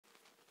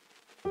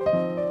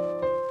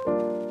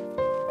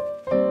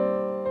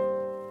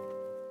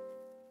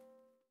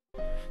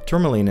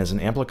Tourmaline is an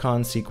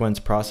amplicon sequence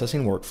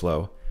processing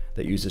workflow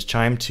that uses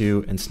QIIME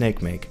 2 and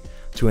Snakemake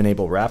to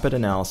enable rapid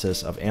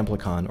analysis of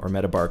amplicon or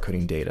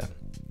metabarcoding data.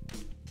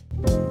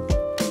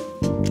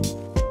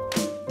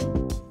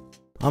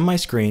 On my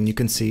screen, you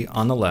can see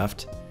on the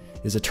left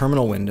is a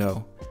terminal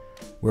window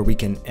where we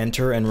can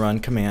enter and run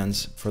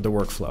commands for the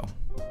workflow.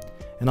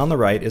 And on the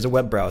right is a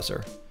web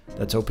browser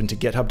that's open to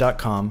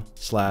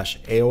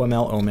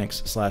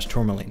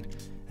github.com/aomlomics/tourmaline.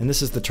 And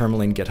this is the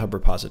Tourmaline GitHub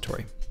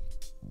repository.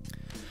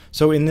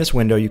 So in this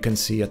window, you can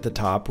see at the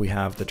top, we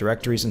have the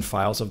directories and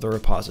files of the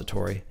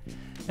repository,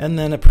 and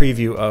then a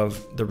preview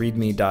of the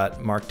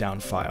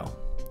readme.markdown file.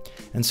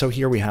 And so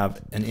here we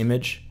have an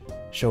image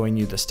showing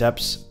you the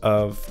steps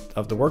of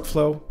the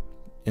workflow: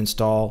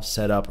 install,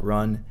 setup,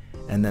 run,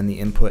 and then the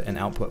input and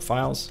output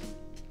files.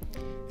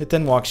 It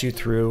then walks you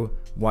through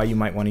why you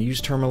might want to use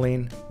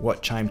Tourmaline,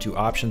 what QIIME 2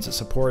 options it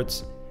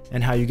supports,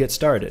 and how you get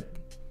started.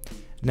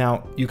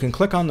 Now, you can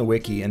click on the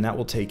wiki and that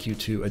will take you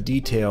to a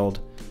detailed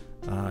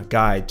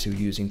guide to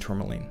using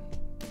Tourmaline.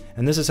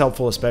 And this is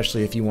helpful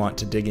especially if you want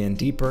to dig in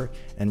deeper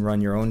and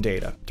run your own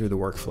data through the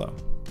workflow.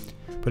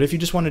 But if you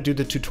just want to do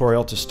the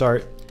tutorial to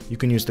start, you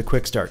can use the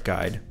Quick Start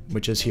Guide,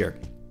 which is here.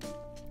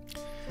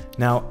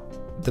 Now,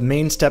 the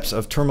main steps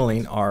of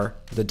Tourmaline are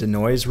the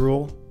denoise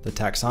rule, the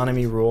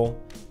taxonomy rule,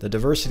 the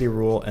diversity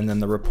rule, and then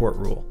the report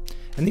rule.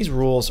 And these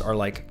rules are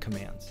like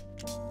commands.